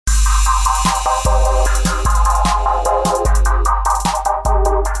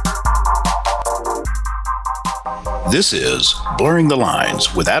This is Blurring the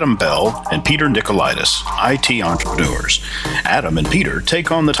Lines with Adam Bell and Peter Nikolaidis, IT entrepreneurs. Adam and Peter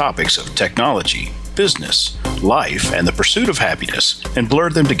take on the topics of technology, business, life, and the pursuit of happiness and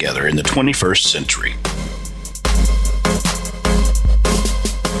blur them together in the 21st century.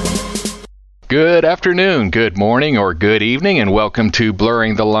 Good afternoon, good morning, or good evening, and welcome to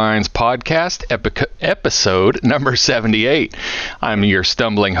Blurring the Lines podcast, episode number 78. I'm your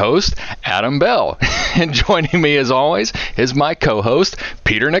stumbling host, Adam Bell, and joining me as always is my co-host,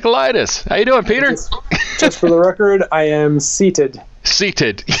 Peter Nikolaidis. How you doing, Peter? Just for the record, I am seated.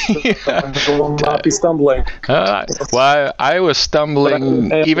 Seated. I will not be stumbling. Well, I was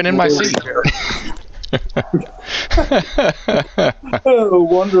stumbling even in my seat. Oh,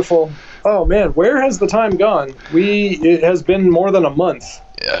 wonderful. Oh, man, where has the time gone? It has been more than a month.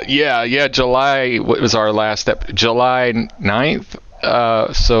 Yeah, July, what was our last step? July 9th.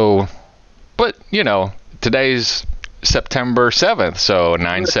 But, you know, today's September 7th, so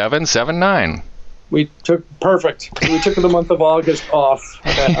 9/7/79. We took the month of August off,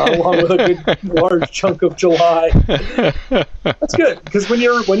 along with a good large chunk of July. That's good, because when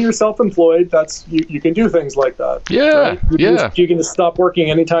you're self-employed, you can do things like that. Yeah, right? You can just stop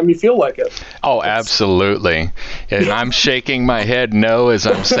working anytime you feel like it. Oh, absolutely. And I'm shaking my head no as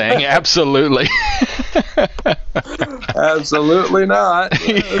I'm saying absolutely. Absolutely not.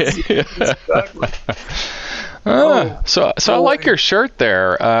 Yes, exactly. So I like your shirt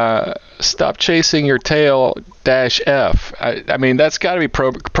there. Stop chasing your tail -F. I mean, that's got to be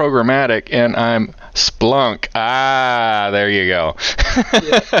programmatic, and I'm Splunk. There you go.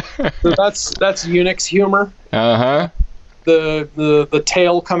 Yeah. So that's Unix humor. Uh-huh. The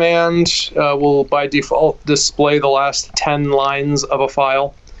tail command will by default display the last 10 lines of a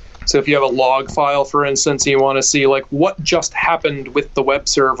file. So if you have a log file, for instance, and you want to see like what just happened with the web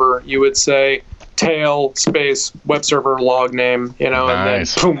server, you would say tail space web server log name, Nice. And then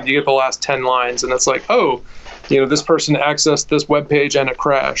boom, you get the last 10 lines, and it's like, oh, this person accessed this web page and it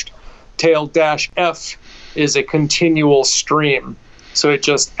crashed. Tail -F is a continual stream. So it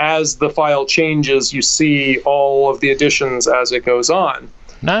just, as the file changes, you see all of the additions as it goes on.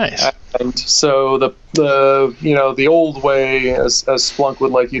 Nice. And so the old way, as Splunk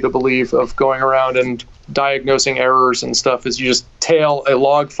would like you to believe, of going around and diagnosing errors and stuff is you just tail a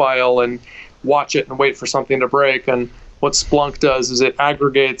log file and watch it and wait for something to break. And what Splunk does is it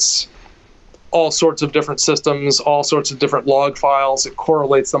aggregates all sorts of different systems, all sorts of different log files. It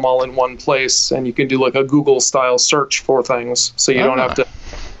correlates them all in one place, and you can do like a Google-style search for things, so you don't have to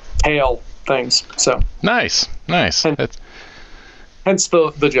tail things. So nice. Hence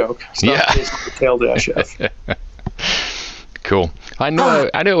the joke. Tail -F. Cool. I knew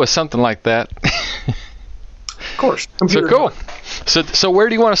it was something like that. Of course. So cool. So where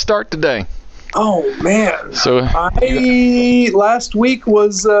do you want to start today? Oh, man. So last week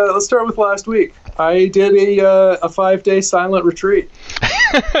was, let's start with last week. I did a 5-day silent retreat.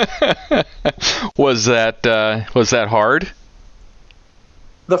 Was that hard?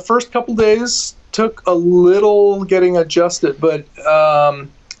 The first couple days took a little getting adjusted, but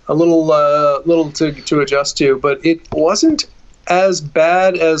a little to adjust to, but it wasn't as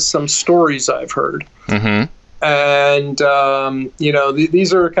bad as some stories I've heard. Mm-hmm. And,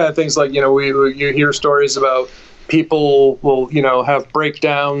 these are kind of things like, you hear stories about people will, have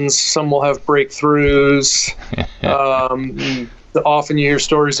breakdowns. Some will have breakthroughs. Often you hear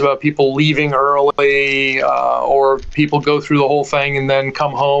stories about people leaving early, or people go through the whole thing and then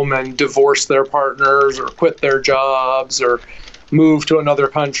come home and divorce their partners or quit their jobs or move to another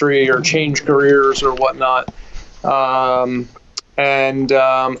country or change careers or whatnot. And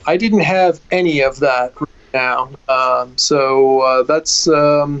I didn't have any of that now, so that's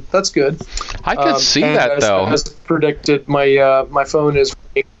good. I could see that though. As predicted, my phone is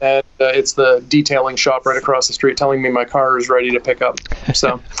ringing, and it's the detailing shop right across the street telling me my car is ready to pick up.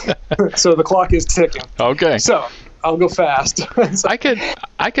 So, so the clock is ticking. Okay. So I'll go fast.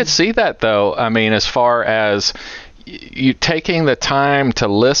 I could see that though. I mean, as far as you taking the time to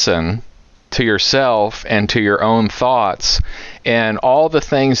listen to yourself and to your own thoughts, and all the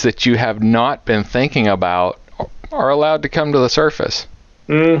things that you have not been thinking about are allowed to come to the surface.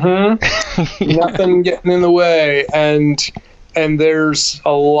 Mm-hmm. Nothing getting in the way. And there's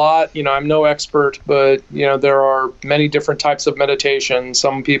a lot, I'm no expert, but, there are many different types of meditation.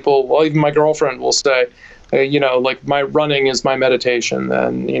 Some people, well, even my girlfriend will say, like my running is my meditation.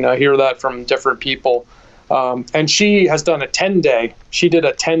 And, I hear that from different people. And she has done a 10-day. She did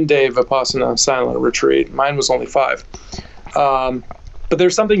a 10-day Vipassana silent retreat. Mine was only 5. But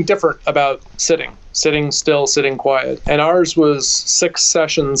there's something different about sitting still, sitting quiet. And ours was 6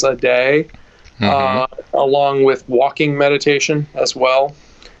 sessions a day. along with walking meditation as well.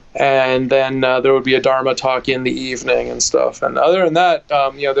 And then there would be a Dharma talk in the evening and stuff. And other than that,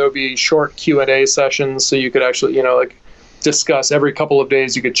 there would be short Q&A sessions, so you could actually, discuss every couple of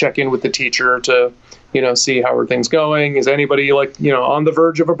days. You could check in with the teacher to, see how are things going. Is anybody on the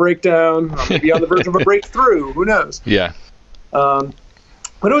verge of a breakdown? Or maybe on the verge of a breakthrough? Who knows? Yeah.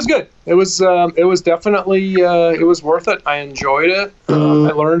 But it was good. It was definitely it was worth it. I enjoyed it. I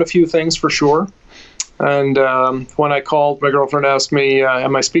learned a few things for sure. And when I called, my girlfriend asked me,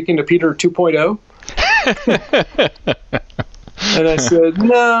 "Am I speaking to Peter 2.0?" And I said,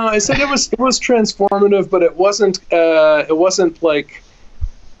 "No." I said it was transformative, but it wasn't like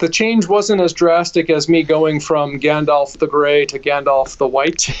the change wasn't as drastic as me going from Gandalf the Grey to Gandalf the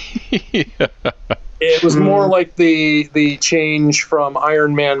White. Yeah. It was more like the change from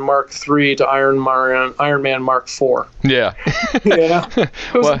Iron Man Mark III to Iron Man Mark IV. Yeah. It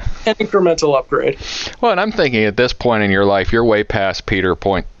was an incremental upgrade. Well, and I'm thinking at this point in your life, you're way past Peter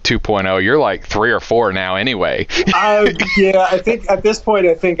 2.0. You're like 3 or 4 now anyway. Yeah, I think at this point,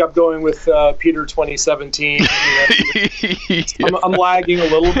 I'm going with Peter 2017. I'm lagging a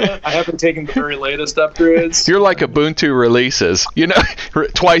little bit. I haven't taken the very latest upgrades. You're like Ubuntu releases,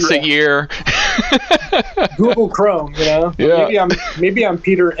 twice a year. Google Chrome, Yeah. Maybe I'm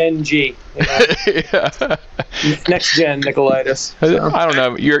Peter NG. Yeah. Next gen Nikolaidis. So. I don't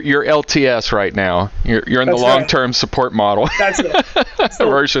know. You're LTS right now. You're in the long-term support model. That's it.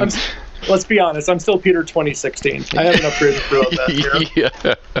 Version. Let's be honest. I'm still Peter 2016. I haven't upgraded throughout that year.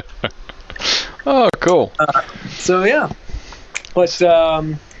 Yeah. Oh, cool. So yeah,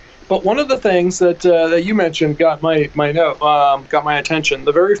 but one of the things that you mentioned got my attention.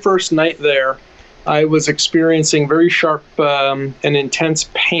 The very first night there, I was experiencing very sharp and intense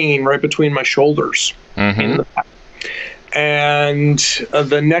pain right between my shoulders. Mm-hmm. And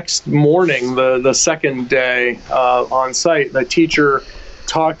the next morning, the second day on site, the teacher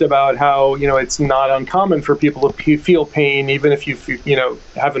talked about how it's not uncommon for people to feel pain even if you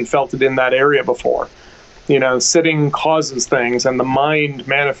haven't felt it in that area before. Sitting causes things, and the mind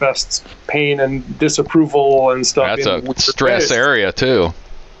manifests pain and disapproval and stuff. That's a stress area too.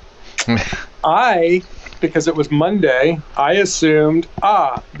 Because it was Monday, I assumed,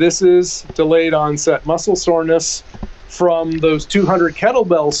 this is delayed onset muscle soreness from those 200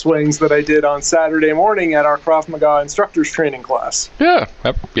 kettlebell swings that I did on Saturday morning at our Krav Maga instructors training class. Yeah.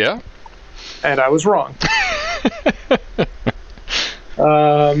 And I was wrong.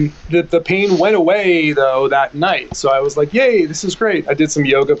 The pain went away, though, that night. So I was like, yay, this is great. I did some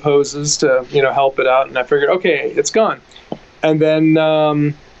yoga poses to, help it out. And I figured, okay, it's gone. And then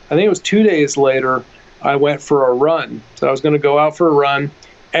I think it was 2 days later, I went for a run. So I was going to go out for a run.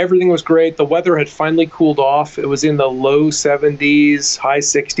 Everything was great. The weather had finally cooled off. It was in the low 70s, high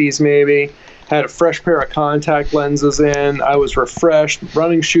 60s maybe. Had a fresh pair of contact lenses in. I was refreshed.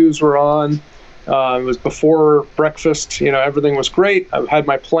 Running shoes were on. It was before breakfast. Everything was great. I had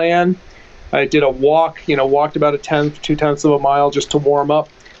my plan. I did a walk, walked about 2/10 of a mile just to warm up.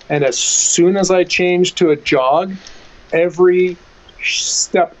 And as soon as I changed to a jog, every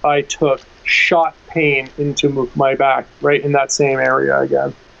step I took shot pain into my back, right in that same area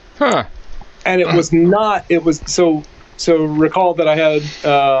again. Huh. And it was so recall that I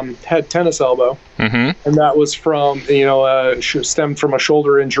had tennis elbow, mm-hmm. and that was from stemmed from a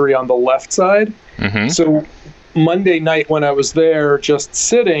shoulder injury on the left side. Mm-hmm. So Monday night when I was there just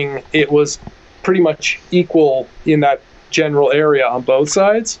sitting, it was pretty much equal in that general area on both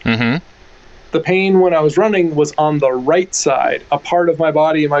sides. Mm-hmm. The pain when I was running was on the right side, a part of my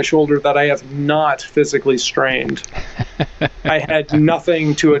body and my shoulder that I have not physically strained. I had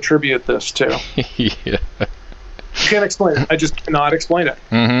nothing to attribute this to. Yeah. Can't explain it. I just cannot explain it.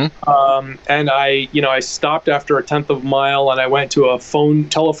 Mm-hmm. And I stopped after a 1/10 of a mile, and I went to a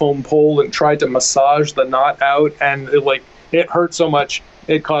telephone pole and tried to massage the knot out, and it hurt so much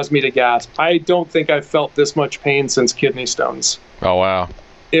it caused me to gasp. I don't think I've felt this much pain since kidney stones. Oh wow.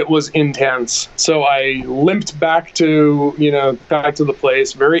 It was intense. So I limped back to the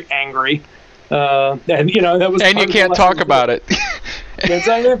place, very angry. And that was. And you can't talk about it. Can't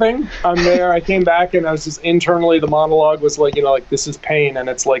say anything. I'm there. I came back, and I was just internally. The monologue was like, this is pain, and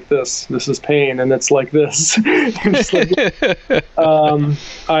it's like this. This is pain, and it's like this.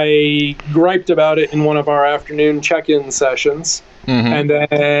 I griped about it in one of our afternoon check-in sessions. Mm-hmm. And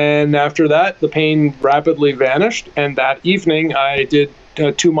then after that, the pain rapidly vanished. And that evening, I did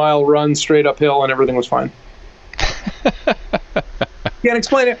a 2-mile run straight uphill, and everything was fine. Can't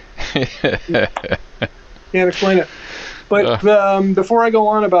explain it. Can't explain it. But before I go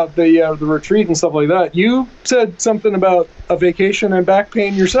on about the retreat and stuff like that, you said something about a vacation and back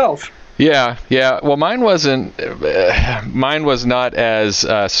pain yourself. Yeah. Well, mine was not as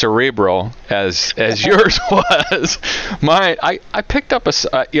cerebral as yours was. I picked up so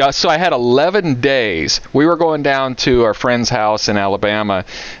I had 11 days. We were going down to our friend's house in Alabama.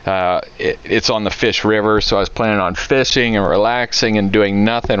 It's on the Fish River, so I was planning on fishing and relaxing and doing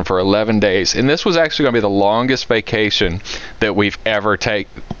nothing for 11 days. And this was actually going to be the longest vacation that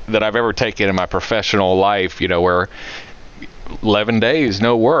I've ever taken in my professional life, where 11 days,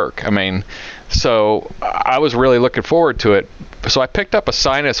 no work. I mean, so I was really looking forward to it. So I picked up a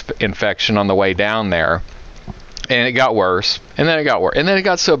sinus infection on the way down there, and it got worse, and then it got worse. And then it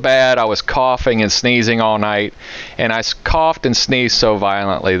got so bad, I was coughing and sneezing all night, and I coughed and sneezed so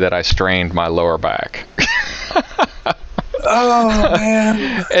violently that I strained my lower back. Oh,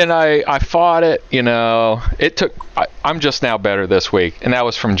 man. And I fought it, I'm just now better this week, and that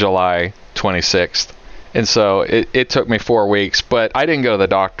was from July 26th. And so it took me 4 weeks, but I didn't go to the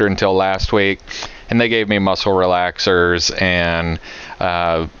doctor until last week, and they gave me muscle relaxers and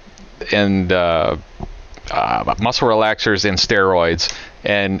muscle relaxers and steroids,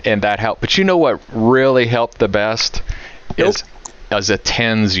 and that helped. But you know what really helped the best is a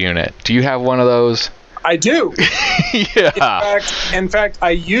TENS unit. Do you have one of those? I do. Yeah. In fact, I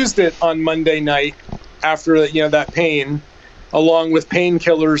used it on Monday night after that pain, along with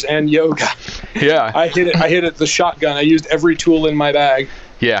painkillers and yoga. Yeah. I hit it the shotgun. I used every tool in my bag.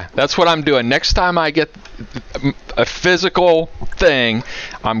 Yeah, that's what I'm doing. Next time I get a physical thing,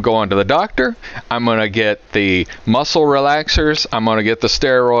 I'm going to the doctor. I'm going to get the muscle relaxers. I'm going to get the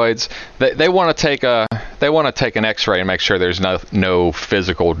steroids. They want to take an X-ray and make sure there's no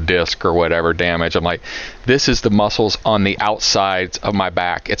physical disc or whatever damage. I'm like, this is the muscles on the outsides of my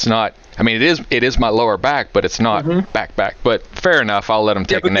back. It's not. I mean, it is my lower back, but it's not back. But fair enough. I'll let them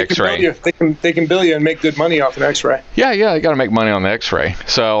take an X-ray. They can bill you and make good money off an X-ray. Yeah. I got to make money on the X-ray.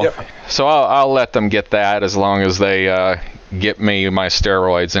 So I'll let them get that as long as they get me my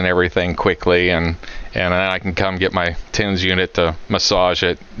steroids and everything quickly, and then I can come get my TENS unit to massage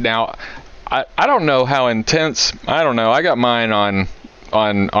it. Now, I don't know how intense. I don't know. I got mine on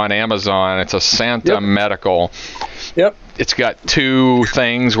Amazon. It's a Santa Medical. Yep. It's got 2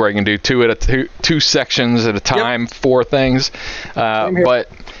 things where you can do two sections at a time, 4 things. But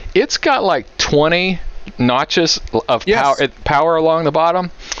it's got like 20 notches of power along the bottom.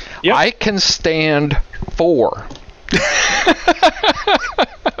 Yep. I can stand 4.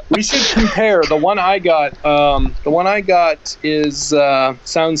 We should compare. The one I got is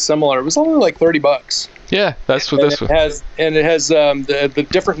sounds similar. It was only like $30. Yeah, that's what this has. And it has the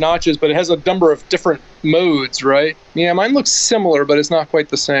different notches, but it has a number of different modes, right? Yeah, mine looks similar, but it's not quite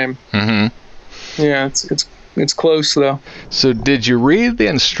the same. Mm-hmm. Yeah, it's close though. So, did you read the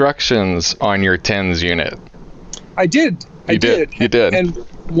instructions on your TENS unit? I did. You did. And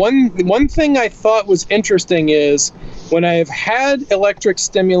one thing I thought was interesting is when I've had electric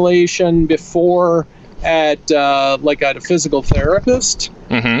stimulation before at a physical therapist,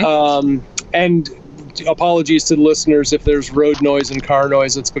 and apologies to the listeners if there's road noise and car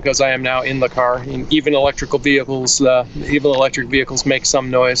noise. It's because I am now in the car. And even electric vehicles make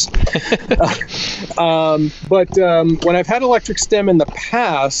some noise. But when I've had electric stim in the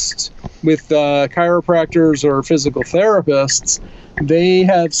past with chiropractors or physical therapists, they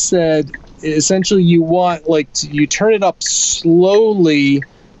have said essentially you turn it up slowly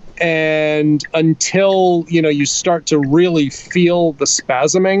and until you start to really feel the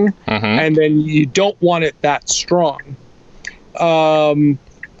spasming, and then you don't want it that strong. The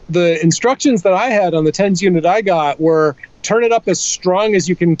instructions that I had on the TENS unit I got were turn it up as strong as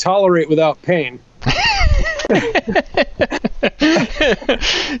you can tolerate without pain.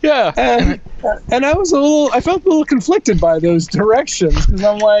 Yeah. And I felt a little conflicted by those directions because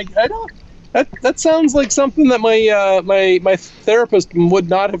I'm like, That sounds like something that my therapist would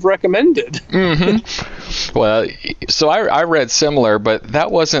not have recommended. Mm-hmm. Well, so I read similar, but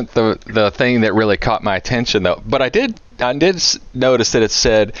that wasn't the thing that really caught my attention though. But I did notice that it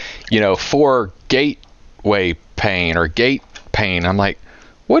said, for gateway pain or gate pain. I'm like,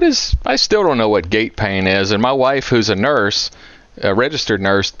 I still don't know what gate pain is. And my wife, who's a nurse, a registered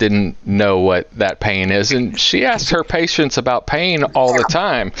nurse, didn't know what that pain is, and she asked her patients about pain all the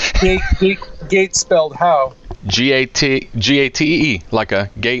time. Gate spelled how? G-A-T-E, like a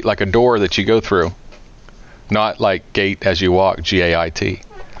gate, like a door that you go through, not like gate as you walk, G-A-I-T.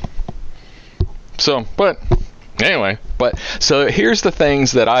 So, but anyway, so here's the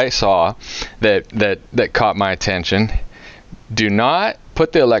things that I saw that caught my attention. Do not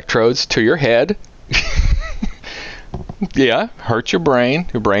put the electrodes to your head. Yeah, hurt your brain.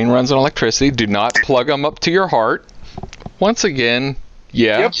 Your brain runs on electricity. Do not plug them up to your heart. Once again,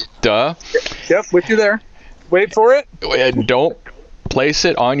 Yeah, Yep. duh. Yep, with you there. Wait for it. And don't place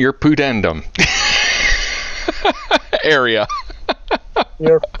it on your pudendum area.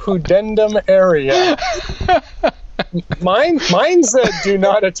 Your pudendum area. Mine said do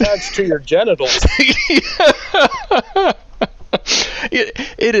not attach to your genitals.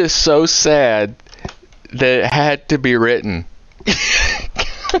 It is so sad that it had to be written.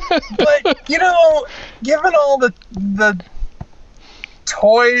 But, given all the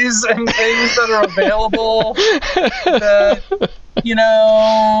toys and things that are available that,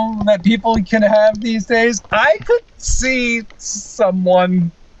 that people can have these days, I could see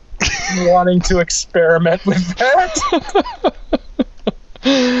someone wanting to experiment with that.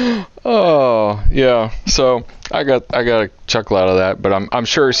 Oh, yeah. So I got a chuckle out of that, but I'm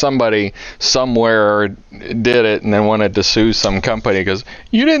sure somebody somewhere did it and then wanted to sue some company because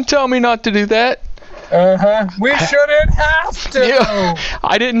you didn't tell me not to do that. We shouldn't have to. Yeah,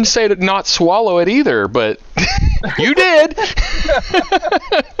 I didn't say to not swallow it either, but you did.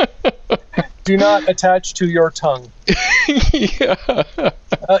 Do not attach to your tongue. Yeah.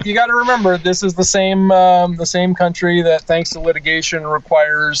 You got to remember, this is the same country that, thanks to litigation,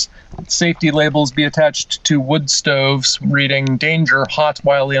 requires safety labels be attached to wood stoves reading "Danger, hot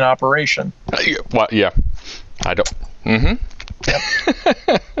while in operation." Well, yeah, I don't. Mm-hmm. Yep.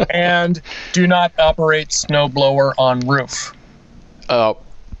 And do not operate snowblower on roof.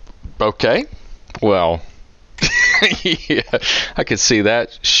 Okay. Well, yeah, I could see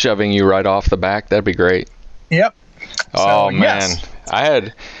that shoving you right off the back. That'd be great. Yep. Oh, So, man. yes.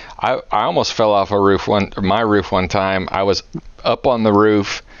 I almost fell off my roof one time. I was up on the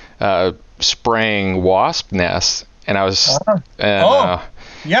roof spraying wasp nests, and I was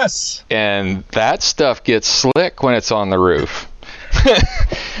yes. And that stuff gets slick when it's on the roof.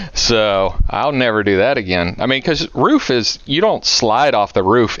 So I'll never do that again. I mean, because you don't slide off the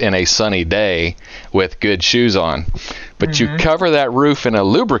roof in a sunny day with good shoes on, but you cover that roof in a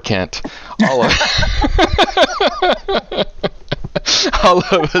lubricant, all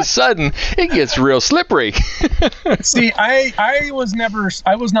of a sudden it gets real slippery. See, I was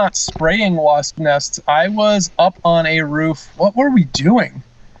not spraying wasp nests. I was up on a roof. What were we doing?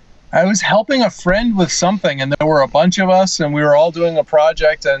 I was helping a friend with something, and there were a bunch of us, and we were all doing a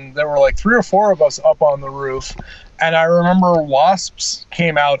project, and there were like 3 or 4 of us up on the roof. And I remember wasps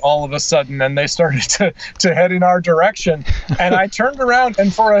came out all of a sudden, and they started to head in our direction. And I turned around,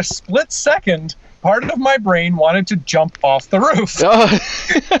 and for a split second, part of my brain wanted to jump off the roof.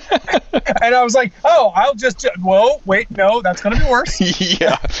 And I was like, I'll just, whoa, wait, no, that's going to be worse.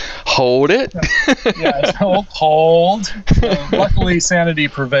 Yeah. Hold it. Yeah, hold. Luckily, sanity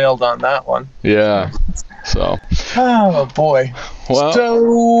prevailed on that one. Yeah. So. Oh, boy. Well, so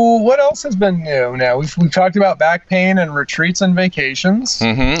what else has been new now? We've talked about back pain and retreats and vacations.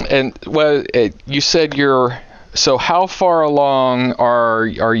 Mm-hmm. And, you said so how far along are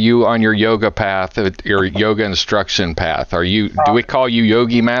you on your yoga path, your yoga instruction path? Do we call you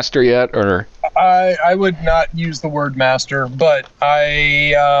Yogi Master yet, or? I would not use the word master, but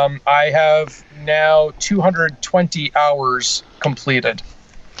I have now 220 hours completed.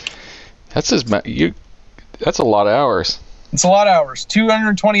 That's a lot of hours. It's a lot of hours.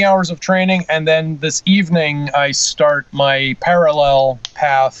 220 hours of training, and then this evening I start my parallel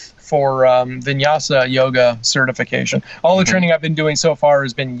path for Vinyasa yoga certification. All the training I've been doing so far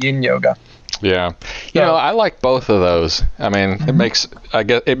has been Yin yoga. Yeah, I like both of those. I mean, it makes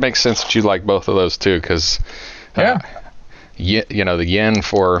sense that you like both of those too, because the Yin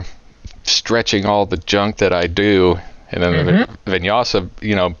for stretching all the junk that I do, and then the Vinyasa,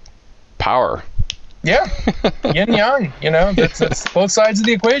 power. Yeah, yin yang. That's both sides of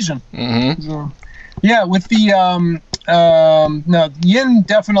the equation. Mm-hmm. So, yeah, with the no, yin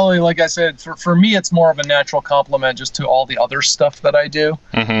definitely, like I said, for me it's more of a natural complement just to all the other stuff that I do.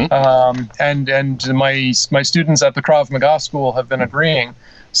 Mm-hmm. And my students at the Krav Maga school have been agreeing.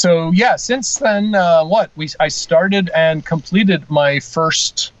 So yeah, since then, I started and completed my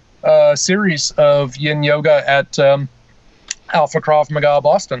first series of yin yoga at Alpha Krav Maga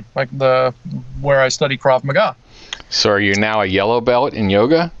Boston, where I study Krav Maga. So are you now a yellow belt in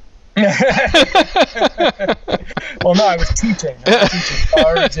yoga? Well, no, I was teaching.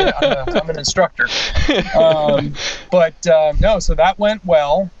 I'm an instructor. No, so that went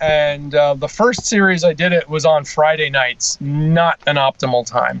well. And the first series I did, it was on Friday nights, not an optimal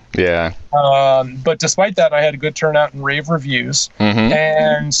time. Yeah. But despite that, I had a good turnout and rave reviews. Mm-hmm.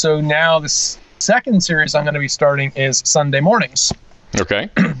 And so now this second series I'm going to be starting is Sunday mornings. Okay.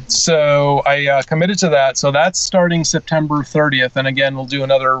 So I committed to that. So that's starting September 30th. And again, we'll do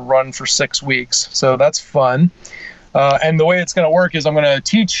another run for 6 weeks. So that's fun. And the way it's going to work is I'm going to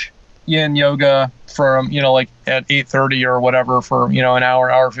teach yin yoga from, like at 8:30 or whatever for, an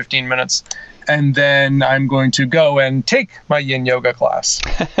hour, 15 minutes. And then I'm going to go and take my yin yoga class.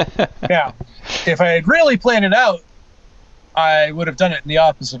 Now, if I had really planned it out, I would have done it in the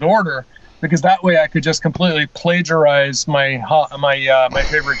opposite order, because that way I could just completely plagiarize my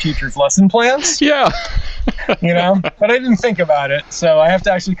favorite teacher's lesson plans. Yeah. But I didn't think about it, so I have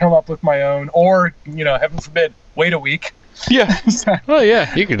to actually come up with my own, or heaven forbid, wait a week. Yeah. Well,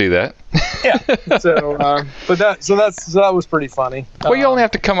 yeah, you could do that. Yeah. So, that was pretty funny. Well, you only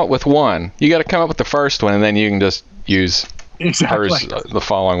have to come up with one. You got to come up with the first one, and then you can just use hers the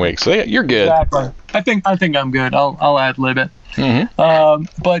following week. So yeah, you're good. Exactly. I think I'm good. I'll ad-lib it.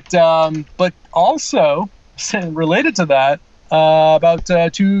 Mm-hmm. But also related to that, about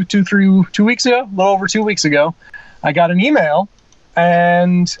 2 weeks ago, a little over 2 weeks ago, I got an email,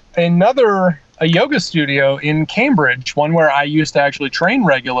 and a yoga studio in Cambridge, one where I used to actually train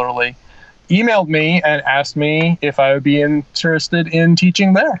regularly, emailed me and asked me if I would be interested in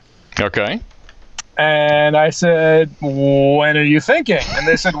teaching there. Okay. And I said, when are you thinking? And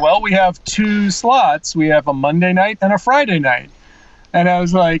they said, well, we have 2 slots. We have a Monday night and a Friday night. And I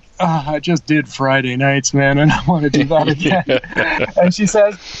was like, I just did Friday nights, man, and I want to do that again. And she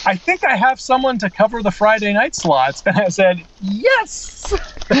says, I think I have someone to cover the Friday night slots. And I said, yes!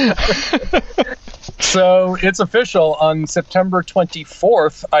 So it's official. On September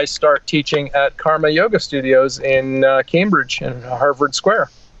 24th, I start teaching at Karma Yoga Studios in Cambridge, in Harvard Square.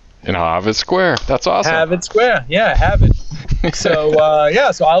 In Harvard Square. That's awesome. Harvard Square. Yeah, Harvard. So,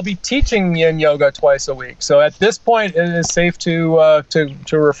 so I'll be teaching yin yoga twice a week. So at this point, it is safe to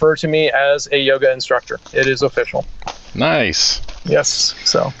refer to me as a yoga instructor. It is official. Nice. Yes.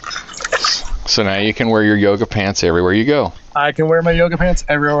 So now you can wear your yoga pants everywhere you go. I can wear my yoga pants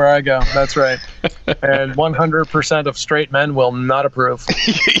everywhere I go. That's right. And 100% of straight men will not approve.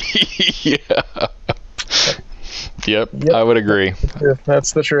 Yeah. Yep, I would agree.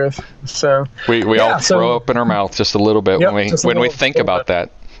 That's the truth. So we all throw up in our mouth just a little bit when we think about that.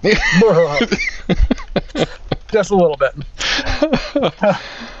 Just a little bit.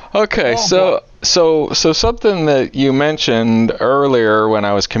 Okay, so something that you mentioned earlier when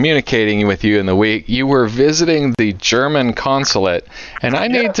I was communicating with you in the week, you were visiting the German consulate, and I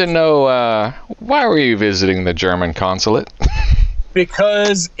need to know why were you visiting the German consulate?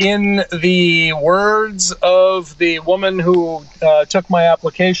 Because in the words of the woman who took my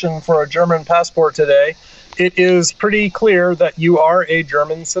application for a German passport today, it is pretty clear that you are a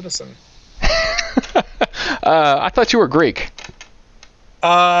German citizen. I thought you were Greek.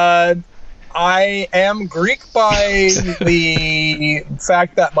 I am Greek by the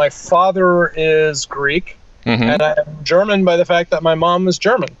fact that my father is Greek, and I am German by the fact that my mom is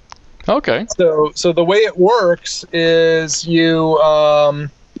German. Okay. So the way it works is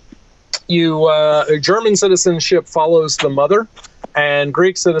German citizenship follows the mother, and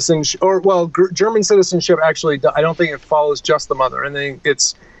Greek citizenship, German citizenship actually, I don't think it follows just the mother. And then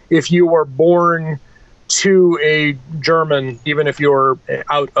it's if you are born to a German, even if you're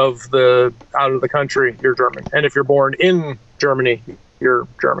out of the country, you're German, and if you're born in Germany, you're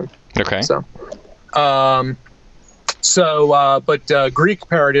German. Okay. But Greek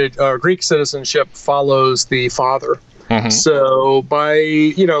parentage or Greek citizenship follows the father. Mm-hmm. So by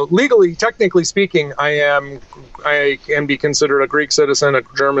legally, technically speaking, I can be considered a Greek citizen, a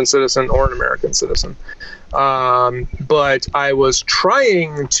German citizen, or an American citizen. But I was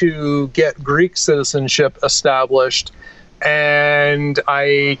trying to get Greek citizenship established, and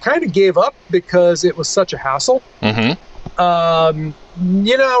I kind of gave up because it was such a hassle. Mm-hmm.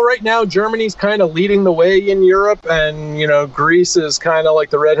 Right now Germany's kind of leading the way in Europe, and Greece is kind of like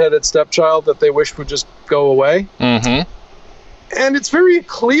the redheaded stepchild that they wish would just go away. Mm-hmm. And it's very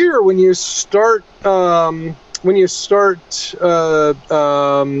clear when you start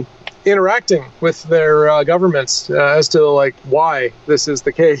interacting with their governments as to why this is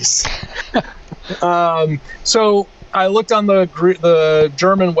the case. So I looked on the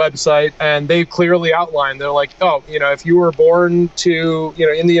German website, and they clearly outlined. They're like, if you were born to,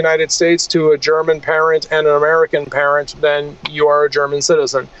 in the United States to a German parent and an American parent, then you are a German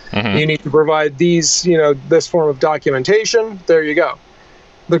citizen. Mm-hmm. You need to provide these, this form of documentation. There you go.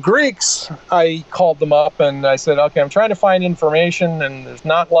 The Greeks, I called them up and I said, okay, I'm trying to find information, and there's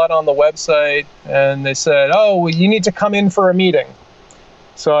not a lot on the website. And they said, you need to come in for a meeting.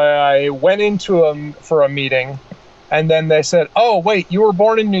 So I went into for a meeting. And then they said, wait, you were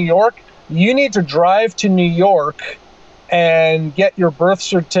born in New York? You need to drive to New York and get your birth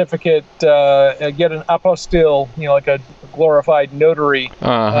certificate, get an apostille, like a glorified notary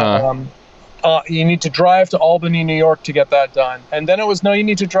you need to drive to Albany, New York to get that done. And then it was, no, you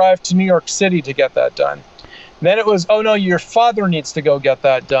need to drive to New York City to get that done. Then it was, oh no, your father needs to go get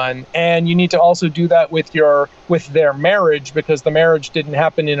that done, and you need to also do that with their marriage, because the marriage didn't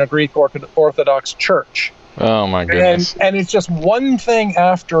happen in a Greek Orthodox church. Oh my goodness! And it's just one thing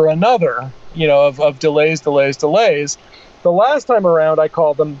after another, of delays. The last time around, I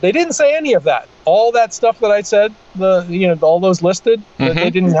called them. They didn't say any of that. All that stuff that I said, all those listed,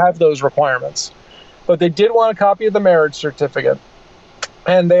 they didn't have those requirements, but they did want a copy of the marriage certificate,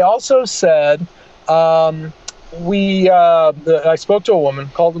 and they also said. I spoke to a woman,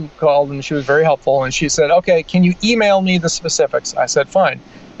 called, and she was very helpful. And she said, okay, can you email me the specifics? I said, fine.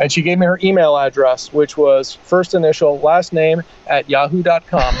 And she gave me her email address, which was first initial, last name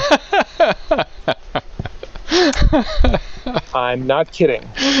 @yahoo.com. I'm not kidding.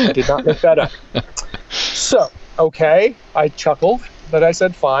 I did not make that up. So, okay, I chuckled, but I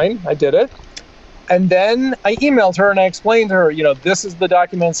said, fine, I did it. And then I emailed her and I explained to her, this is the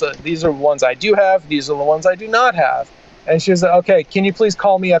documents. These are the ones I do have. These are the ones I do not have. And she said, okay, can you please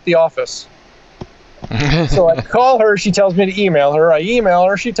call me at the office? So I call her. She tells me to email her. I email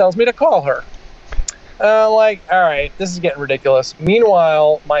her. She tells me to call her. All right, this is getting ridiculous.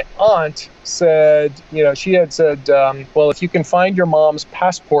 Meanwhile, my aunt said, she had said, well, if you can find your mom's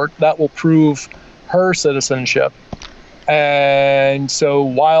passport, that will prove her citizenship. And so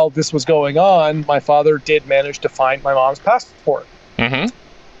while this was going on, my father did manage to find my mom's passport. Mm-hmm.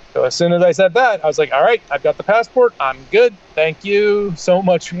 So as soon as I said that, I was like, all right, I've got the passport. I'm good. Thank you so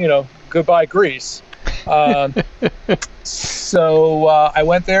much. Goodbye, Greece. So I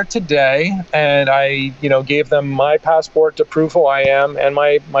went there today and I, gave them my passport to prove who I am and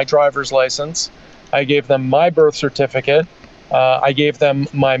my driver's license. I gave them my birth certificate. I gave them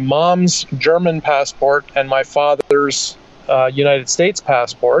my mom's German passport and my father's United States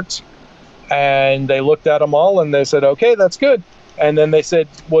passport, and they looked at them all and they said, okay, that's good. And then they said,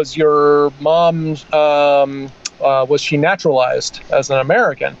 was your mom, was she naturalized as an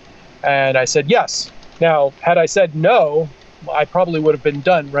American? And I said, yes. Now, had I said no, I probably would have been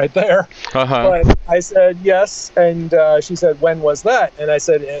done right there. Uh-huh. But I said yes, and she said, when was that? And I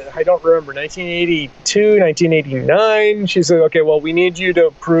said, I don't remember, 1982, 1989. She said, okay, well, we need you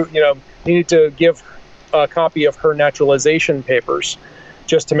to prove, you need to give a copy of her naturalization papers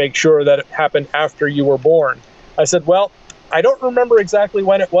just to make sure that it happened after you were born. I said, well, I don't remember exactly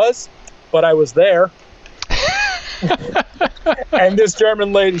when it was, but I was there. And this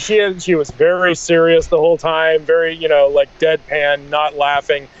German lady, she was very serious the whole time, very, deadpan, not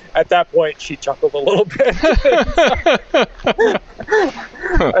laughing. At that point, she chuckled a little bit.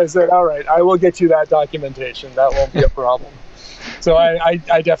 I said, all right, I will get you that documentation. That won't be a problem. So I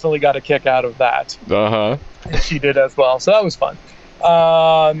definitely got a kick out of that. Uh-huh. And she did as well. So that was fun.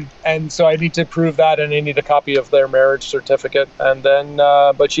 And so I need to prove that, and I need a copy of their marriage certificate. And then,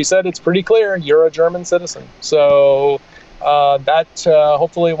 but she said it's pretty clear, you're a German citizen. So that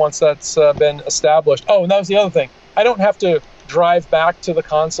hopefully once that's been established. Oh, and that was the other thing. I don't have to drive back to the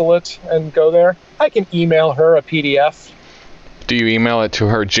consulate and go there. I can email her a PDF. Do you email it to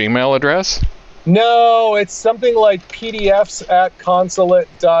her Gmail address? No, it's something like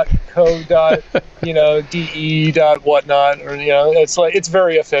pdfs@consulate.co.de.whatnot, or it's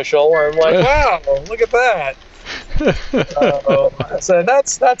very official. I'm like, wow, look at that. So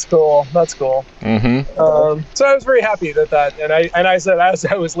that's cool. That's cool. Mm-hmm. So I was very happy that, and I said as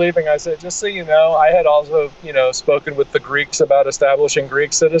I was leaving, I said, just so you know, I had also spoken with the Greeks about establishing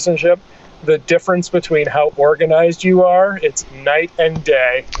Greek citizenship. The difference between how organized you are, it's night and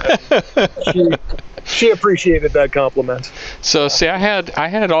day. And she appreciated that compliment. So see, I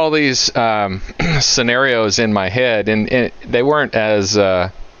had all these scenarios in my head, and they weren't as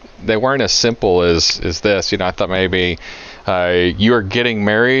simple as this. I thought maybe you are getting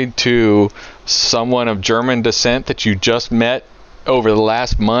married to someone of German descent that you just met over the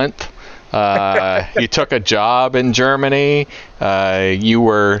last month. You took a job in Germany. You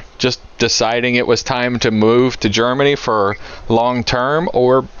were just deciding it was time to move to Germany for long term,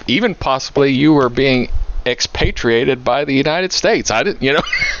 or even possibly you were being expatriated by the United States. I didn't,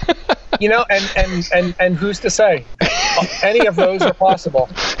 and who's to say? Any of those are possible.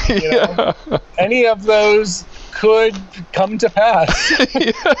 Yeah. Any of those could come to pass.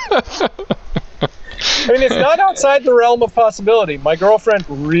 Yeah. I mean, it's not outside the realm of possibility. My girlfriend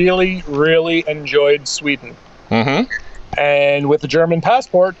really, really enjoyed Sweden. Mm-hmm. And with a German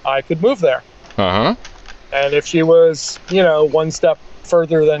passport, I could move there. Uh-huh. And if she was, one step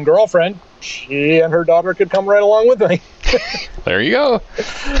further than girlfriend, she and her daughter could come right along with me. There you go.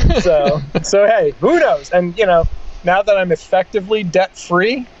 So hey, who knows? And, now that I'm effectively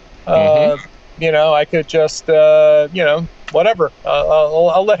debt-free, I could just, whatever.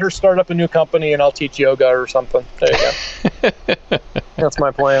 I'll let her start up a new company and I'll teach yoga or something. There you go. That's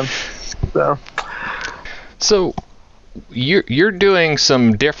my plan. So you're doing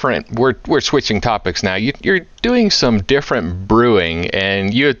some different. We're switching topics now. You're doing some different brewing,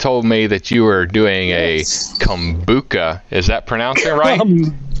 and you had told me that you were doing a kombucha. Is that pronounced it right?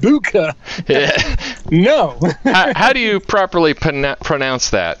 Kombucha. No. How do you properly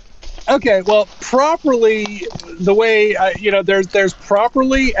pronounce that? Okay, well, properly, the way, there's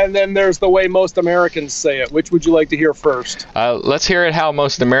properly, and then there's the way most Americans say it. Which would you like to hear first? Let's hear it how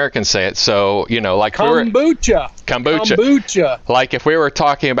most Americans say it. So, like kombucha. Kombucha. Like if we were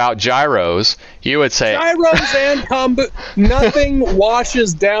talking about gyros, you would say... Gyros and kombucha. Nothing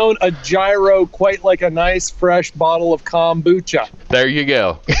washes down a gyro quite like a nice, fresh bottle of kombucha. There you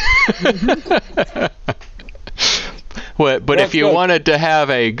go. But if you wanted to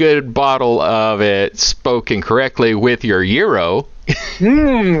have a good bottle of it spoken correctly with your gyro...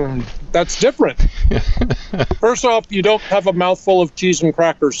 that's different. First off, you don't have a mouthful of cheese and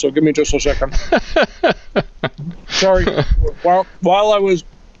crackers, so give me just a second. Sorry. While I was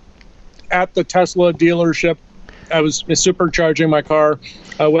at the Tesla dealership, I was supercharging my car.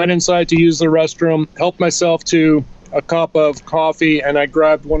 I went inside to use the restroom, helped myself to a cup of coffee, and I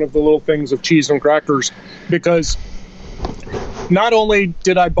grabbed one of the little things of cheese and crackers because... Not only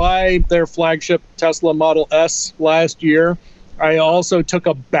did I buy their flagship Tesla Model S last year, I also took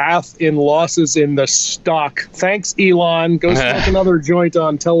a bath in losses in the stock. Thanks, Elon. Go smoke another joint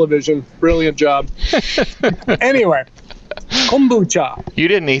on television. Brilliant job. Anyway, kombucha. You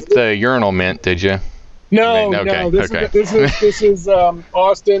didn't eat the urinal mint, did you? No. This is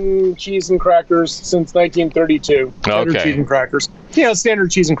Austin cheese and crackers since 1932. Standard cheese and crackers. Yeah, standard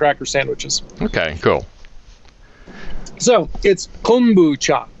cheese and cracker sandwiches. Okay, cool. So it's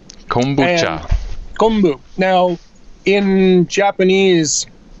kombucha. Kombu. Now, in Japanese,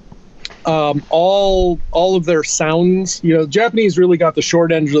 all of their sounds, Japanese really got the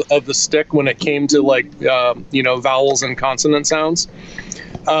short end of the stick when it came to vowels and consonant sounds.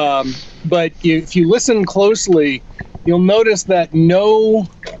 But if you listen closely, you'll notice that no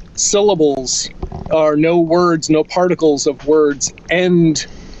syllables or no words, no particles of words end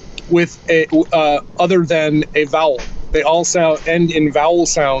with a other than a vowel. They all end in vowel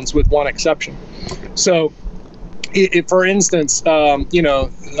sounds with one exception. So, for instance,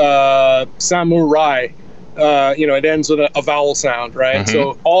 samurai, it ends with a vowel sound, right? Mm-hmm.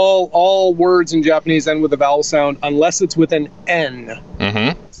 So all words in Japanese end with a vowel sound unless it's with an N.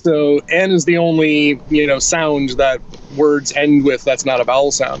 Mm-hmm. So N is the only, sound that words end with that's not a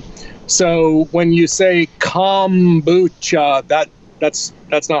vowel sound. So when you say kombucha,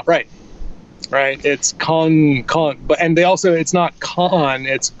 that's not right. Right, it's con, and it's not con,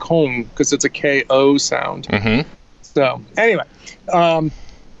 it's kon because it's a ko sound. Mm-hmm. So anyway,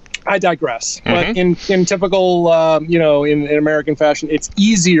 I digress. Mm-hmm. But in typical, in American fashion, it's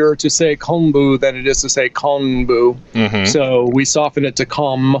easier to say kombu than it is to say konbu. Mm-hmm. So we soften it to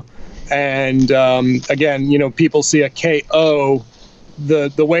kom, and again, people see a ko.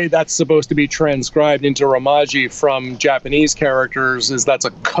 The way that's supposed to be transcribed into Romaji from Japanese characters is that's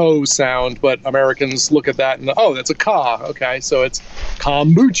a ko sound, but Americans look at that and that's a ka. Okay, so it's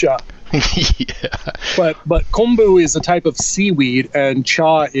kombucha. Yeah. But kombu is a type of seaweed and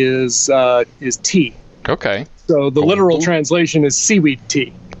cha is tea. Okay. So the literal translation is seaweed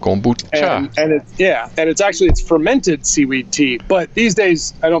tea. Kombucha. And it's fermented seaweed tea. But these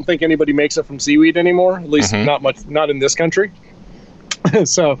days I don't think anybody makes it from seaweed anymore. At least not in this country.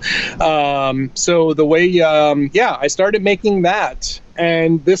 So the way, I started making that,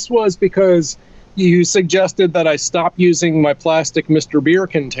 and this was because you suggested that I stop using my plastic Mr. Beer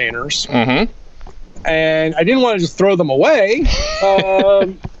containers, and I didn't want to just throw them away,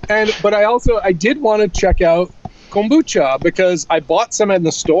 but I did want to check out kombucha because I bought some in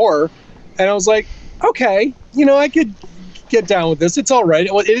the store, and I was like, okay, I could get down with this. It's all right.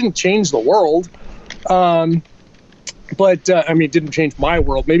 It didn't change the world. But, it didn't change my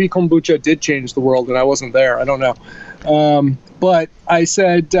world. Maybe kombucha did change the world and I wasn't there. I don't know. But I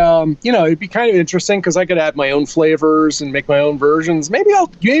said, it'd be kind of interesting because I could add my own flavors and make my own versions. Maybe I'll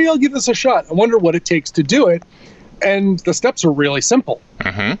give this a shot. I wonder what it takes to do it. And the steps are really simple.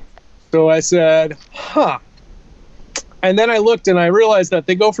 Mm-hmm. So I said, And then I looked and I realized that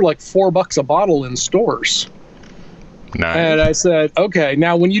they go for like $4 a bottle in stores. Nice. And I said, okay,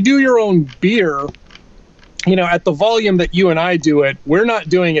 now when you do your own beer, at the volume that you and I do it, we're not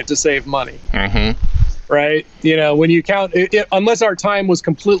doing it to save money. Mm-hmm. Right? When you count it, unless our time was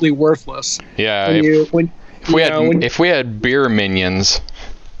completely worthless. Yeah. If we had beer minions,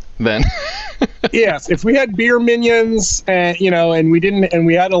 then. Yes, if we had beer minions, and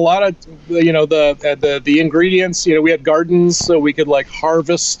we had a lot of, the ingredients. We had gardens, so we could like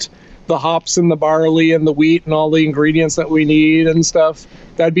harvest the hops and the barley and the wheat and all the ingredients that we need and stuff.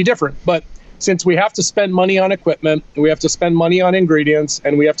 That'd be different. But since we have to spend money on equipment, we have to spend money on ingredients,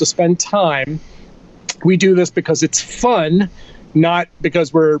 and we have to spend time, we do this because it's fun, not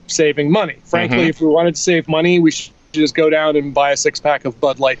because we're saving money. Frankly, if we wanted to save money, we should just go down and buy a 6-pack of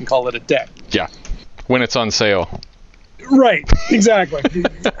Bud Light and call it a day. Yeah, when it's on sale. Right, exactly.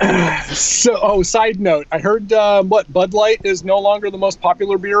 Side note, I heard Bud Light is no longer the most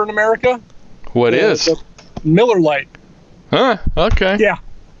popular beer in America. What is? Miller Lite. Huh, okay.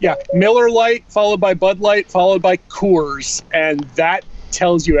 Yeah, Miller Lite, followed by Bud Light, followed by Coors, and that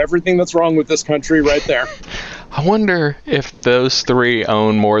tells you everything that's wrong with this country right there. I wonder if those three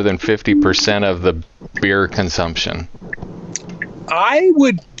own more than 50% of the beer consumption. I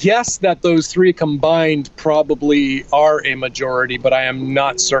would guess that those three combined probably are a majority, but I am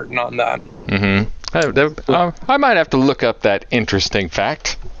not certain on that. I might have to look up that interesting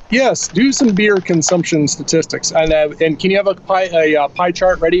fact. Yes, do some beer consumption statistics. And can you have a pie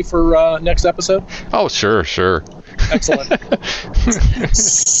chart ready for next episode? Oh, sure. Excellent.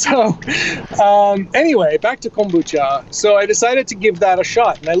 So, anyway, back to kombucha. So I decided to give that a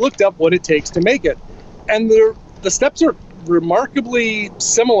shot, and I looked up what it takes to make it. And the steps are remarkably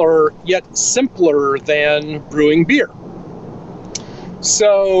similar, yet simpler than brewing beer.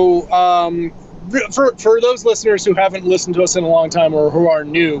 So, for those listeners who haven't listened to us in a long time or who are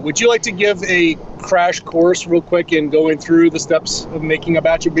new, would you like to give a crash course real quick in going through the steps of making a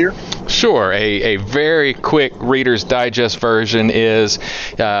batch of beer? Sure. A very quick Reader's Digest version is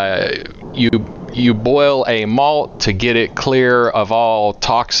you boil a malt to get it clear of all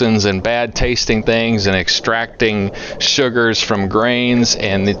toxins and bad tasting things, and extracting sugars from grains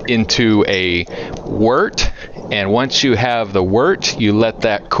and into a wort. And once you have the wort, you let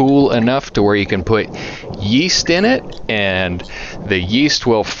that cool enough to where you can put yeast in it, and the yeast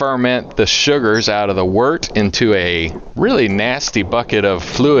will ferment the sugars out of the wort into a really nasty bucket of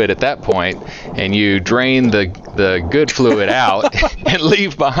fluid at that point, and you drain the good fluid out and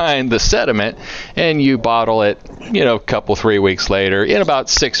leave behind the sediment, and you bottle it, a couple, 3 weeks later. In about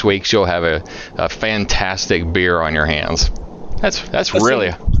 6 weeks, you'll have a fantastic beer on your hands. That's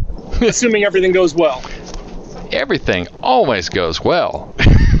really... Assuming everything goes well. Everything always goes well.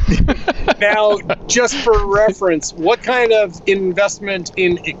 Now, just for reference, what kind of investment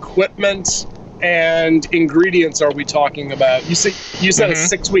in equipment and ingredients are we talking about? You said a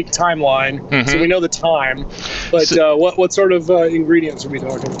 6-week timeline, so we know the time. But what sort of ingredients are we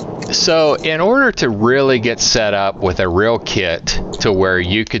talking? So in order to really get set up with a real kit to where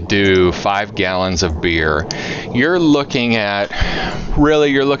you could do 5 gallons of beer, you're looking about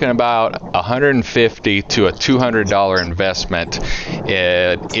 $150 to a $200 investment.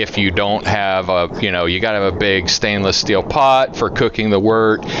 If you don't have you got to have a big stainless steel pot for cooking the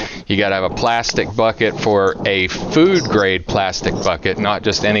wort. You got to have a plastic bucket for a food grade plastic bucket, not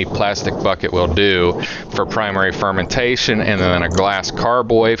just any plastic bucket will do, for primary fermentation, and then a glass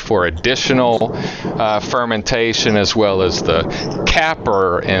carboy for additional fermentation, as well as the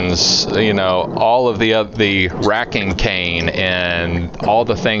capper and all of the racking cane and all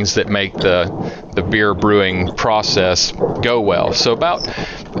the things that make the beer brewing process go well. So about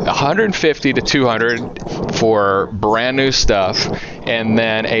 150 to 200 for brand new stuff, and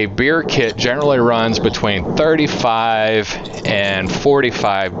then a beer kit generally runs between $35 and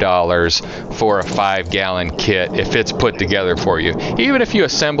 $45 for a 5-gallon kit if it's put together for you. Even if you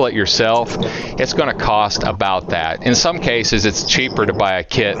assemble it yourself, it's going to cost about that. In some cases, it's cheaper to buy a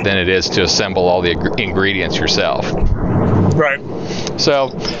kit than it is to assemble all the ingredients yourself. Right. So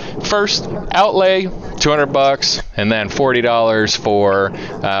first outlay $200, and then $40 for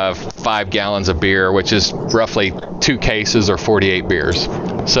 5 gallons of beer, which is roughly 2 cases or 48 beers.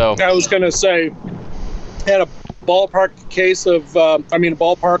 So I was going to say, at a ballpark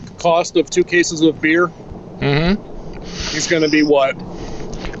cost of 2 cases of beer, it's going to be what?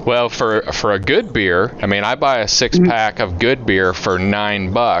 Well, for a good beer, I buy a 6-pack of good beer for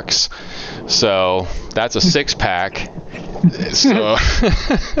 $9. So that's a 6-pack.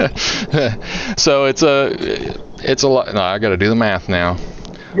 So it's a lot. No, I got to do the math now.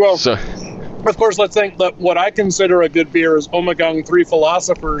 Well, of course, let's think that what I consider a good beer is Omegang 3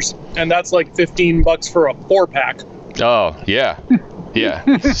 Philosophers, and that's like $15 for a 4-pack. Oh yeah.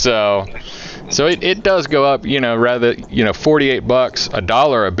 So it does go up. $48,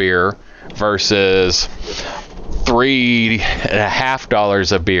 $1 a beer versus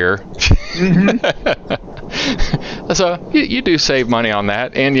 $3.50 a beer. So you do save money on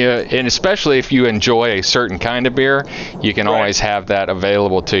that, and especially if you enjoy a certain kind of beer, you can always have that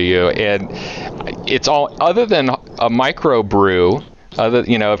available to you. And it's all other than a microbrew.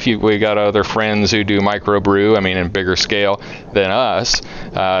 We got other friends who do microbrew, in bigger scale than us.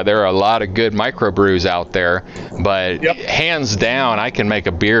 There are a lot of good microbrews out there, but hands down, I can make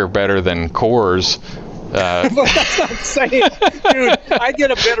a beer better than Coors. But that's not saying, dude, I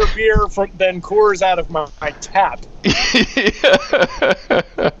get a better beer than Coors out of my tap.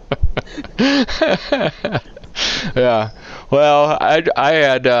 Yeah. Well, I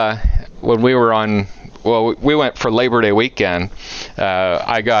had, when we were on, we went for Labor Day weekend.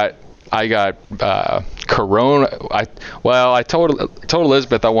 I got Corona. I told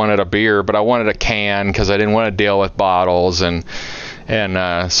Elizabeth I wanted a beer, but I wanted a can because I didn't want to deal with bottles, and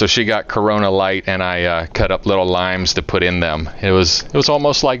so she got Corona Light, and I cut up little limes to put in them. It was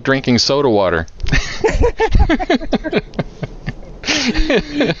almost like drinking soda water.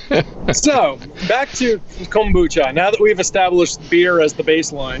 So back to kombucha. Now that we've established beer as the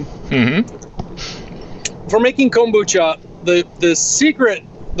baseline. Mm-hmm. For making kombucha, the secret,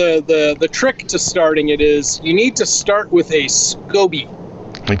 the trick to starting it is you need to start with a SCOBY.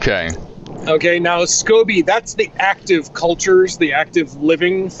 Okay, now a SCOBY, that's the active cultures, the active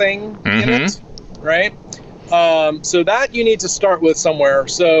living thing in it, right? So that you need to start with somewhere.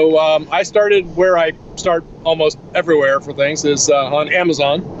 So I started where I start almost everywhere for things, is on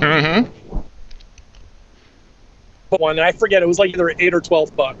Amazon. Mm-hmm. One, I forget, it was like either $8 or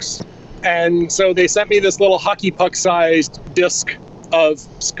 $12. And so they sent me this little hockey puck-sized disc of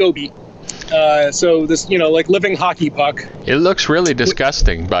SCOBY. So this, like living hockey puck. It looks really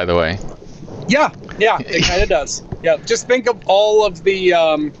disgusting, by the way. Yeah, it kind of does. Yeah, just think of all of the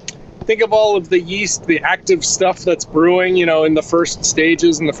yeast, the active stuff that's brewing, in the first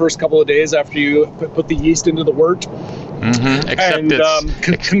stages, in the first couple of days after you put the yeast into the wort, and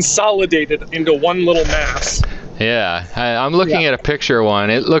consolidate it into one little mass. Yeah, I'm looking at a picture of one.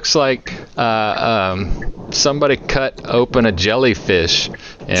 It looks like somebody cut open a jellyfish.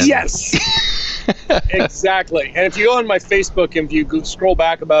 Yes, exactly. And if you go on my Facebook, and if you scroll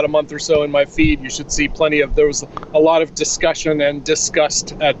back about a month or so in my feed, you should see there was a lot of discussion and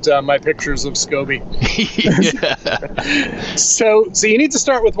disgust at my pictures of SCOBY. So you need to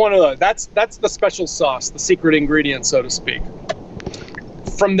start with one of those. That's the special sauce, the secret ingredient, so to speak.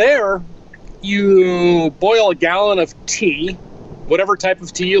 From there, you boil a gallon of tea, whatever type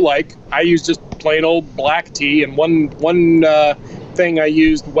of tea you like. I use just plain old black tea, and one thing I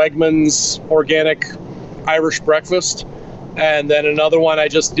used Wegmans organic Irish breakfast, and then another one I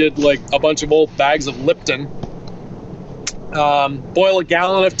just did like a bunch of old bags of Lipton. Boil a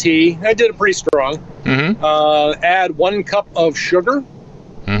gallon of tea. I did it pretty strong. Mm-hmm. Add 1 cup of sugar.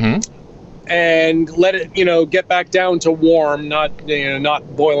 Mm-hmm. And let it, get back down to warm, not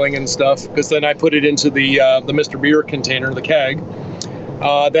boiling and stuff, because then I put it into the Mr. Beer container, the keg.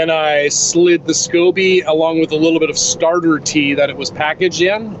 Then I slid the SCOBY along with a little bit of starter tea that it was packaged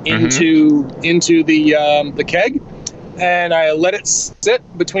in into the keg, and I let it sit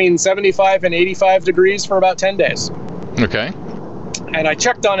between 75 and 85 degrees for about 10 days. Okay. And I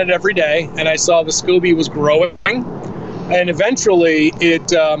checked on it every day, and I saw the SCOBY was growing. And eventually,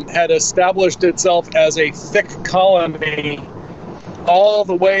 it had established itself as a thick colony all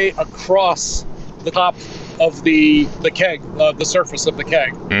the way across the top of the keg, the surface of the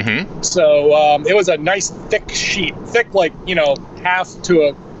keg. Mm-hmm. So it was a nice thick sheet, thick like half to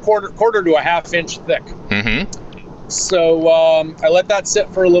a quarter to a half inch thick. Mm-hmm. So I let that sit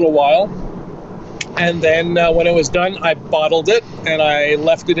for a little while. And then when it was done, I bottled it, and I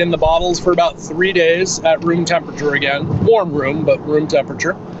left it in the bottles for about 3 days at room temperature again. Warm room, but room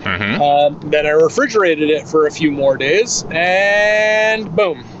temperature. Mm-hmm. Then I refrigerated it for a few more days, and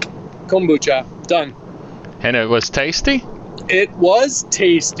boom, kombucha, done. And it was tasty? It was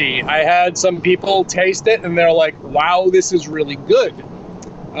tasty. I had some people taste it, and they're like, wow, this is really good.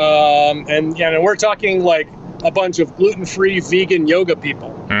 And we're talking like a bunch of gluten-free vegan yoga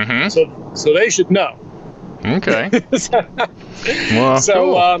people. Mm-hmm. So they should know. Okay. Well,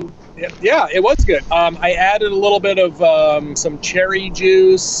 so cool. Yeah, it was good. I added a little bit of some cherry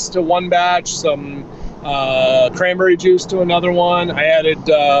juice to one batch, some cranberry juice to another one. I added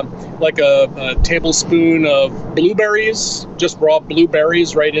like a tablespoon of blueberries, just raw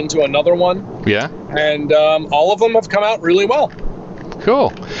blueberries, right into another one. Yeah. And all of them have come out really well.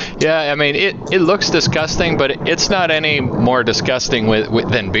 Cool. Yeah, I mean, it looks disgusting, but it's not any more disgusting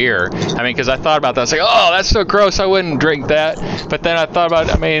than beer. I mean, because I thought about that. I was like, oh, that's so gross, I wouldn't drink that. But then I thought about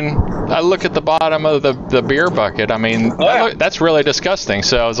it, I mean, I look at the bottom of the beer bucket. I mean, that's really disgusting.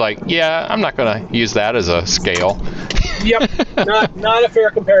 So I was like, yeah, I'm not going to use that as a scale. Yep, not a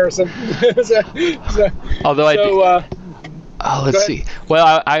fair comparison. Although let's see.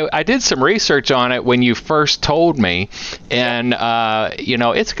 Well, I did some research on it when you first told me, and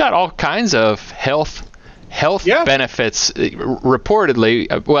it's got all kinds of health benefits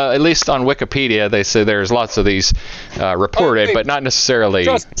reportedly. Well, at least on Wikipedia, they say there's lots of these reported, but not necessarily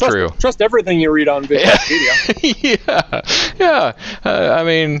true. Trust everything you read on Wikipedia. Yeah. I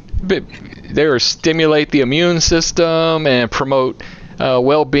mean, they stimulate the immune system and promote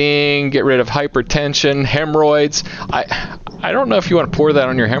well-being, get rid of hypertension, hemorrhoids. I don't know if you want to pour that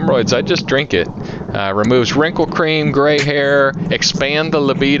on your hemorrhoids. I just drink it. Removes wrinkle cream, gray hair, expand the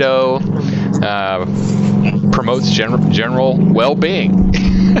libido, promotes general well-being.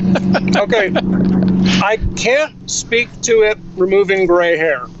 Okay. I can't speak to it removing gray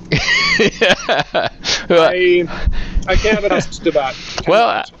hair. I can't attest to that.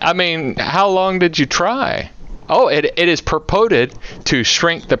 Well, I mean, how long did you try? Oh, it is purported to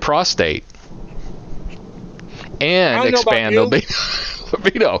shrink the prostate and expand the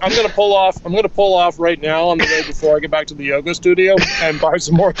libido. I'm gonna pull off right now on the way before I get back to the yoga studio and buy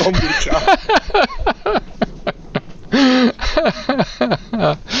some more kombucha.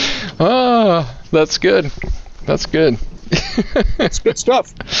 Oh, that's good. That's good. It's good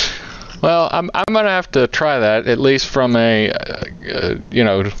stuff. Well, I'm gonna have to try that, at least from a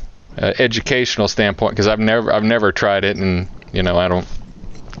educational standpoint, because I've never tried it, and I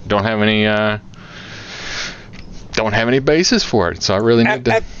don't have any basis for it, so I really need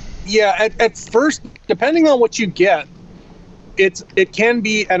to. At first, depending on what you get, it can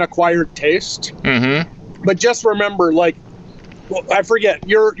be an acquired taste. Mm-hmm. But just remember, I forget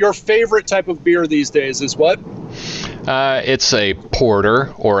your favorite type of beer these days is what? It's a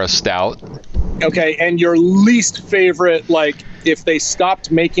porter or a stout. Okay, and your least favorite, if they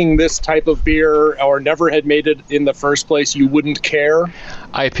stopped making this type of beer or never had made it in the first place, you wouldn't care?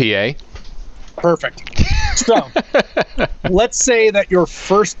 IPA. Perfect. So, let's say that your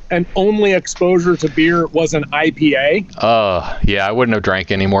first and only exposure to beer was an IPA. Yeah, I wouldn't have drank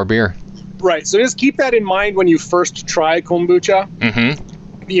any more beer. Right, so just keep that in mind when you first try kombucha. Mm-hmm.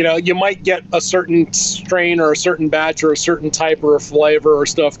 You might get a certain strain or a certain batch or a certain type or a flavor or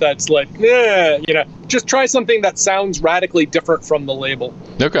stuff that's just try something that sounds radically different from the label.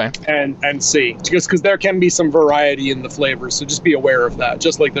 Okay. And see, because there can be some variety in the flavors, so just be aware of that.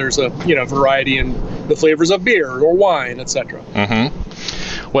 Just like there's a variety in the flavors of beer or wine, etc.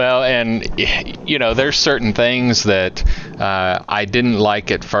 Mm-hmm. Well, and there's certain things that I didn't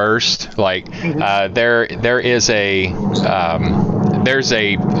like at first. Like there's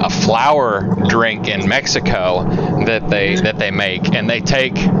a flower drink in Mexico that they make, and they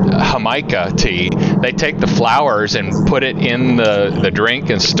take Jamaica tea. They take the flowers and put it in the drink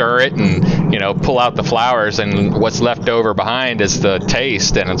and stir it, and pull out the flowers, and what's left over behind is the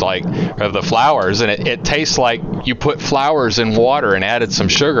taste, and it's of the flowers, and it tastes like you put flowers in water and added some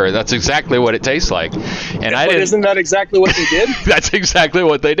sugar. That's exactly what it tastes like. And isn't that exactly what they did? That's exactly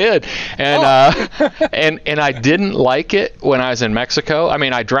what they did. And and I didn't like it when I was in Mexico. I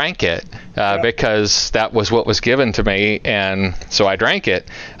mean, I drank it because that was what was given to me, and so I drank it.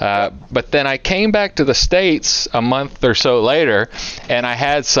 But then I came back to the States a month or so later, and I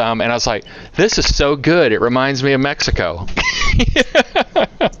had some, and I was like, this is so good. It reminds me of Mexico.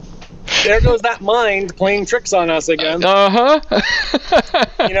 There goes that mind playing tricks on us again. Uh-huh.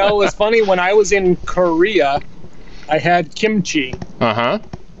 It was funny, when I was in Korea, I had kimchi. Uh-huh.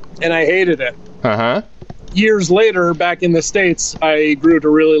 And I hated it. Uh-huh. Years later, back in the States, I grew to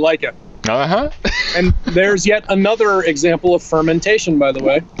really like it. Uh-huh. And there's yet another example of fermentation, by the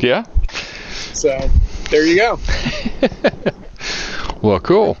way. Yeah. So, there you go. Well,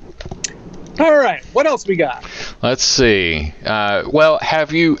 cool. All right, what else we got? Let's see. Well,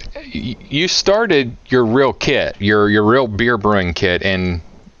 have you started your real kit, your real beer brewing kit,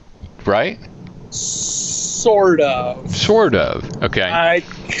 right? Sort of. Okay. I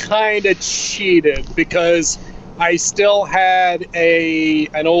kind of cheated because I still had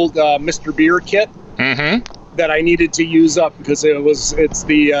an old Mr. Beer kit that I needed to use up because it's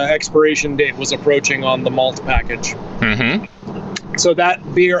the expiration date was approaching on the malt package. Mm-hmm. So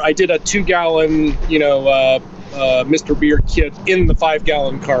that beer, I did a 2-gallon, Mr. Beer kit in the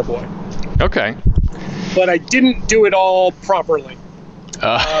 5-gallon carboy. Okay. But I didn't do it all properly.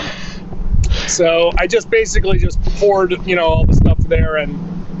 So I just basically poured, all the stuff there and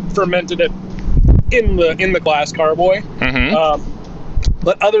fermented it in the glass carboy.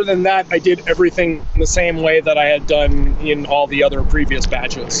 But other than that, I did everything the same way that I had done in all the other previous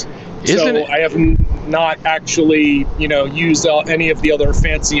batches. I have not actually, used any of the other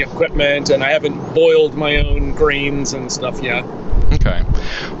fancy equipment, and I haven't boiled my own grains and stuff yet. Okay.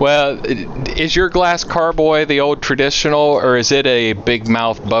 Well, is your glass carboy the old traditional, or is it a big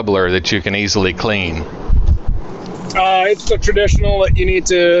mouth bubbler that you can easily clean? It's the traditional that you need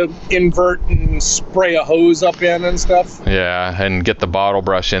to invert and spray a hose up in and stuff. Yeah, and get the bottle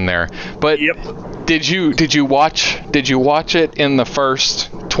brush in there. But yep. Did you watch it in the first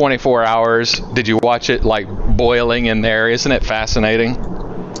 24 hours? Did you watch it like boiling in there? Isn't it fascinating?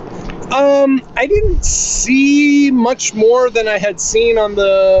 I didn't see much more than I had seen in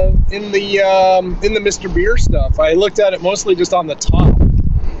the Mr. Beer stuff. I looked at it mostly just on the top.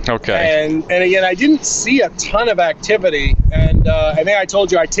 Okay. And again, I didn't see a ton of activity. And I think I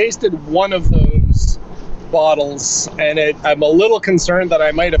told you I tasted one of those bottles, and I'm a little concerned that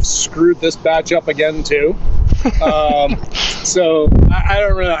I might have screwed this batch up again too. So I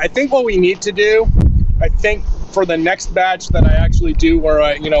don't know. I think what we need to do, for the next batch that I actually do,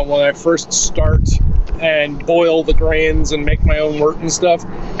 where when I first start and boil the grains and make my own wort and stuff,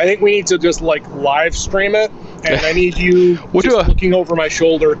 I think we need to just live stream it, and I need you looking over my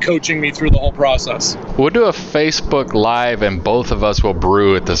shoulder, coaching me through the whole process. We'll do a Facebook Live, and both of us will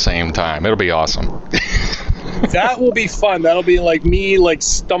brew at the same time. It'll be awesome. That will be fun. That'll be me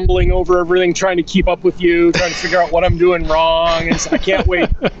stumbling over everything, trying to keep up with you, trying to figure out what I'm doing wrong. And so I can't wait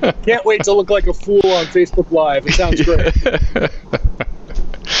to look like a fool on Facebook Live. It sounds great.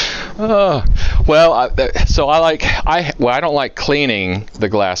 I don't like cleaning the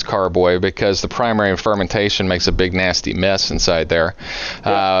glass carboy because the primary fermentation makes a big nasty mess inside there.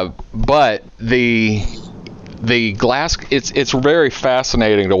 Yeah. But the glass, it's very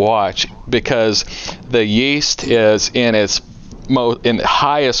fascinating to watch because the yeast is in its the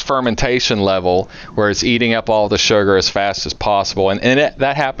highest fermentation level, where it's eating up all the sugar as fast as possible, and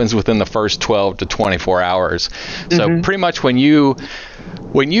that happens within the first 12 to 24 hours. So pretty much when you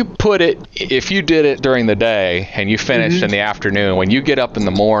put it, if you did it during the day and you finished in the afternoon, when you get up in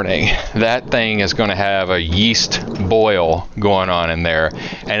the morning, that thing is going to have a yeast boil going on in there.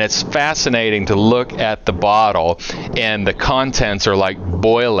 And it's fascinating to look at the bottle, and the contents are like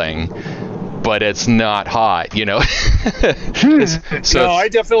boiling, but it's not hot, No, I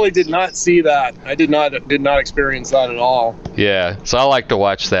definitely did not see that. I did not experience that at all. Yeah, so I like to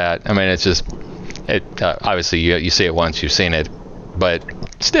watch that. I mean, it's just, obviously you see it once, you've seen it, but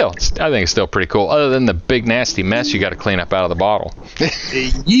still, I think it's still pretty cool. Other than the big nasty mess you got to clean up out of the bottle.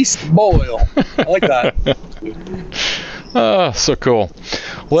 A yeast boil. I like that. Oh, so cool.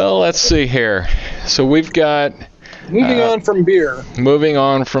 Well, let's see here. So we've got moving on from beer.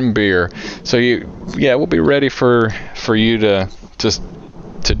 So we'll be ready for you to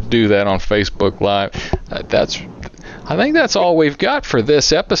do that on Facebook Live. I think that's all we've got for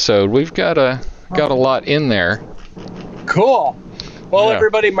this episode. We've got a lot in there. Cool. Well,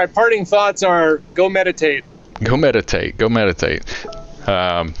 everybody, my parting thoughts are: go meditate. Go meditate. That's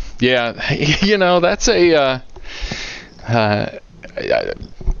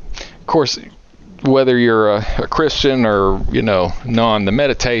of course, whether you're a Christian or non, the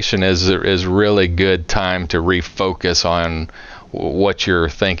meditation is really good time to refocus on what you're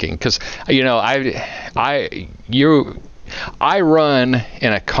thinking, because I run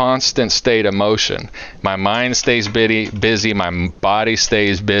in a constant state of motion. My mind stays busy, my body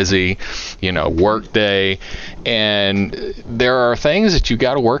stays busy, work day, and there are things that you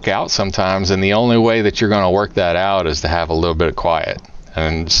got to work out sometimes, and the only way that you're going to work that out is to have a little bit of quiet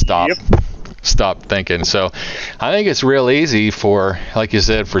and stop thinking. So I think it's real easy for, like you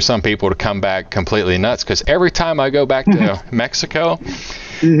said, for some people to come back completely nuts, because every time I go back to Mexico,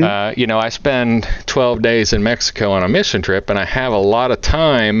 I spend 12 days in Mexico on a mission trip, and I have a lot of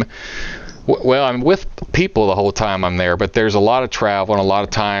time. Well, I'm with people the whole time I'm there, but there's a lot of travel and a lot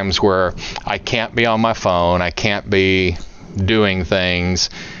of times where I can't be on my phone, I can't be doing things.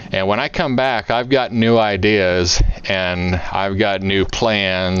 And when I come back, I've got new ideas, and I've got new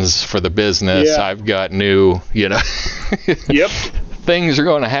plans for the business. Yeah. I've got new, things are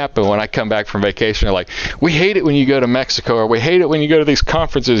going to happen when I come back from vacation. They're like, we hate it when you go to Mexico, or we hate it when you go to these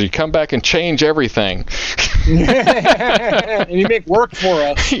conferences. You come back and change everything. And you make work for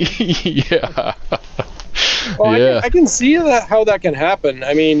us. Yeah. Well, I can see how that can happen.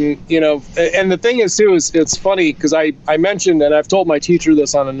 I mean, and the thing is too, it's funny because I mentioned, and I've told my teacher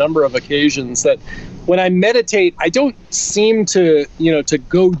this on a number of occasions, that when I meditate, I don't seem to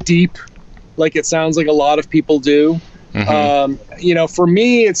go deep like it sounds like a lot of people do. Mm-hmm. For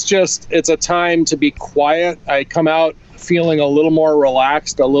me, it's a time to be quiet. I come out feeling a little more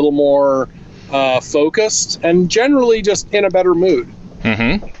relaxed, a little more focused, and generally just in a better mood.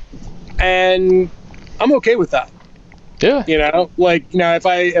 Mm-hmm. And I'm okay with that. Yeah.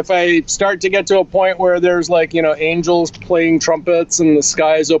 If I start to get to a point where there's angels playing trumpets and the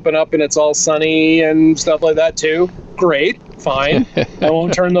skies open up and it's all sunny and stuff like that too, great, fine. I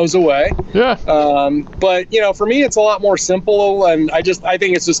won't turn those away. Yeah. But for me, it's a lot more simple, and I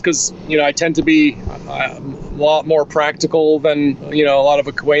think it's just because I tend to be a lot more practical than a lot of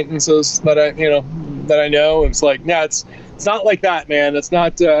acquaintances that I know. It's like, it's not like that, man. It's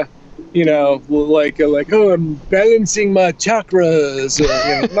not. Oh, I'm balancing my chakras.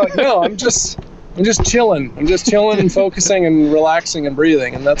 No, I'm just chilling. I'm just chilling and focusing and relaxing and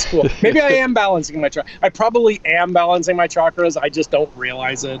breathing, and that's cool. Maybe I am balancing my chakras. I probably am balancing my chakras. I just don't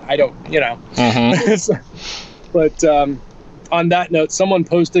realize it. I don't, Mm-hmm. But on that note, someone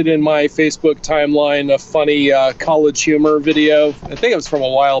posted in my Facebook timeline a funny college humor video. I think it was from a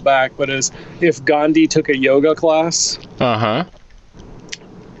while back, but is if Gandhi took a yoga class. Uh-huh.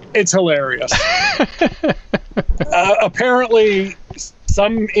 It's hilarious. Apparently,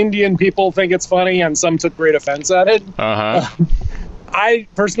 some Indian people think it's funny, and some took great offense at it. Uh-huh. I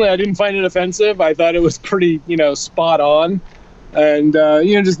didn't find it offensive. I thought it was pretty, spot on. And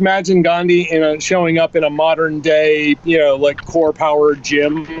just imagine Gandhi showing up in a modern day, core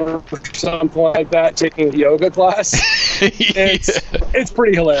gym or something like that, taking a yoga class. It's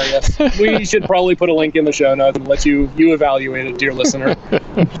pretty hilarious. We should probably put a link in the show notes and let you evaluate it, dear listener.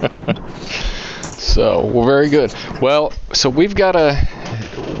 So, very good. Well, so we've got to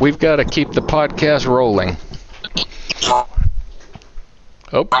keep the podcast rolling.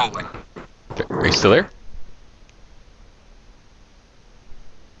 Oh, are you still there?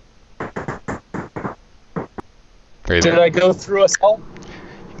 Did I go through a cell?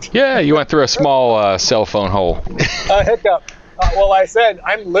 Yeah, you went through a small cell phone hole. Hiccup. Well, I said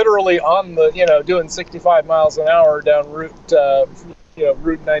I'm literally on the, doing 65 miles an hour down Route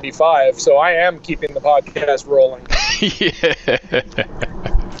 95, so I am keeping the podcast rolling. Yeah.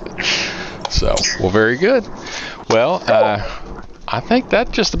 So, well, very good. Well, I think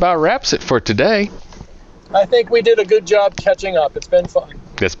that just about wraps it for today. I think we did a good job catching up. It's been fun.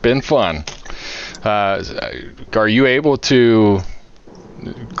 It's been fun. Are you able to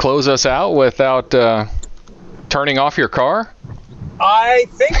close us out without turning off your car? I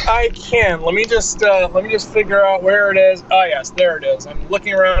think I can. Let me just figure out where it is. Oh yes, there it is. I'm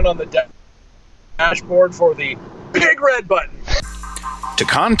looking around on the dashboard for the big red button. To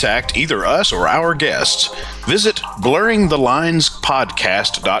contact either us or our guests, visit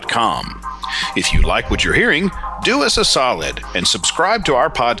blurringthelinespodcast.com. If you like what you're hearing, do us a solid and subscribe to our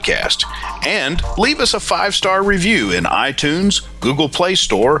podcast, and leave us a 5-star review in iTunes, Google Play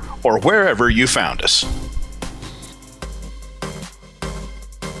Store, or wherever you found us.